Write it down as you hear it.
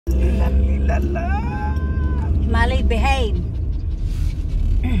Lalilala. Mali, behave.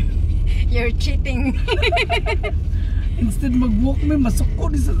 You're cheating. Instead mag-walk may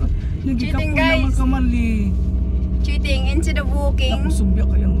masuko di sa Cheating, nagikapoy guys. naman kamali. Cheating instead of walking. Tapos sumbya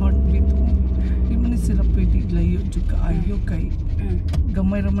kayang heartbeat ko. Di man sila pwede layo dyan kaayo kay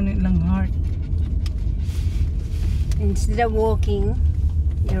gamay raman nilang heart. Instead of walking,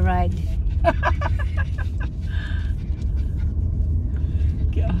 you ride.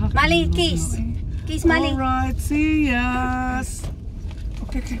 Mali, kiss. Kiss, Mali. Alright, see yas.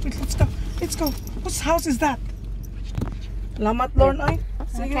 Okay, wait, let's go. Let's go. Whose house is that? Lamat, Lord, ay.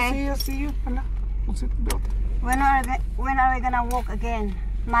 See you. Hala, what's it built? When are we gonna walk again?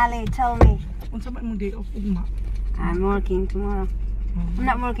 Mali, tell me. Unsa man mo day off ugma? I'm working tomorrow. I'm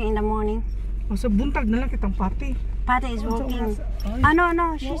not working in the morning. O sa buntag na lang kitang pati. Pate is working. Ay. Ah, no,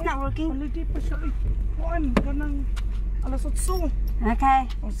 she's not working. Holiday pa siya. Ay, kuan, kanang alas 8. Okay.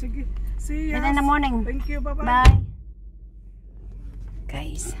 O sige. See ya. And in the morning. Thank you. Bye-bye. Bye.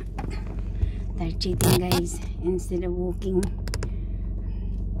 Guys, they're cheating, guys. Instead of walking,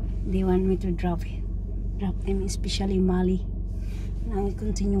 they want me to drop them, especially Mali. Now we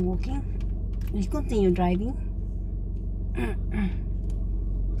continue walking. We continue driving.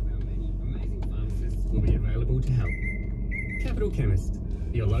 Will be available to help. Capital Chemist,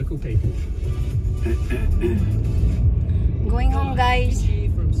 your local people. Going home, guys.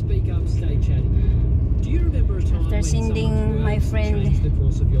 From Speak Up, Stay Chatty. Do you remember a time After when sending someone's my words friend changed the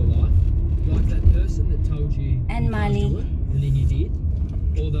course of your life? Like that person that told you and you can't Mali. do it, and then you did?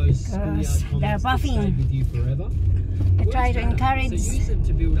 Or those schoolyard They're comments that buffing. stayed with you forever? I try Words to matter, encourage so use them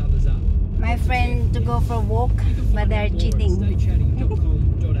to build others up. my friend to go for a walk, You can but find they're out more at cheating.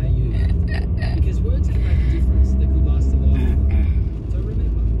 staychatty.com.au because words can make a difference that could last a lifetime. So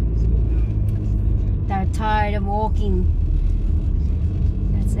remember, They're tired of walking.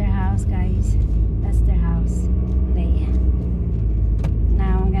 That's their house, guys. That's their house.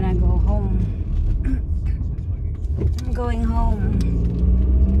 Now I'm gonna go home. I'm going home.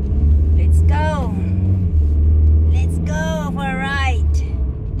 Let's go. Let's go for a ride.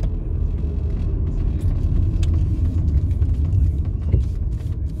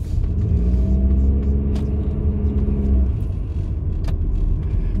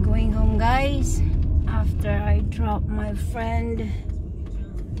 Going home, guys. After I drop my friend.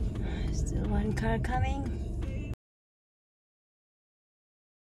 Still one car coming.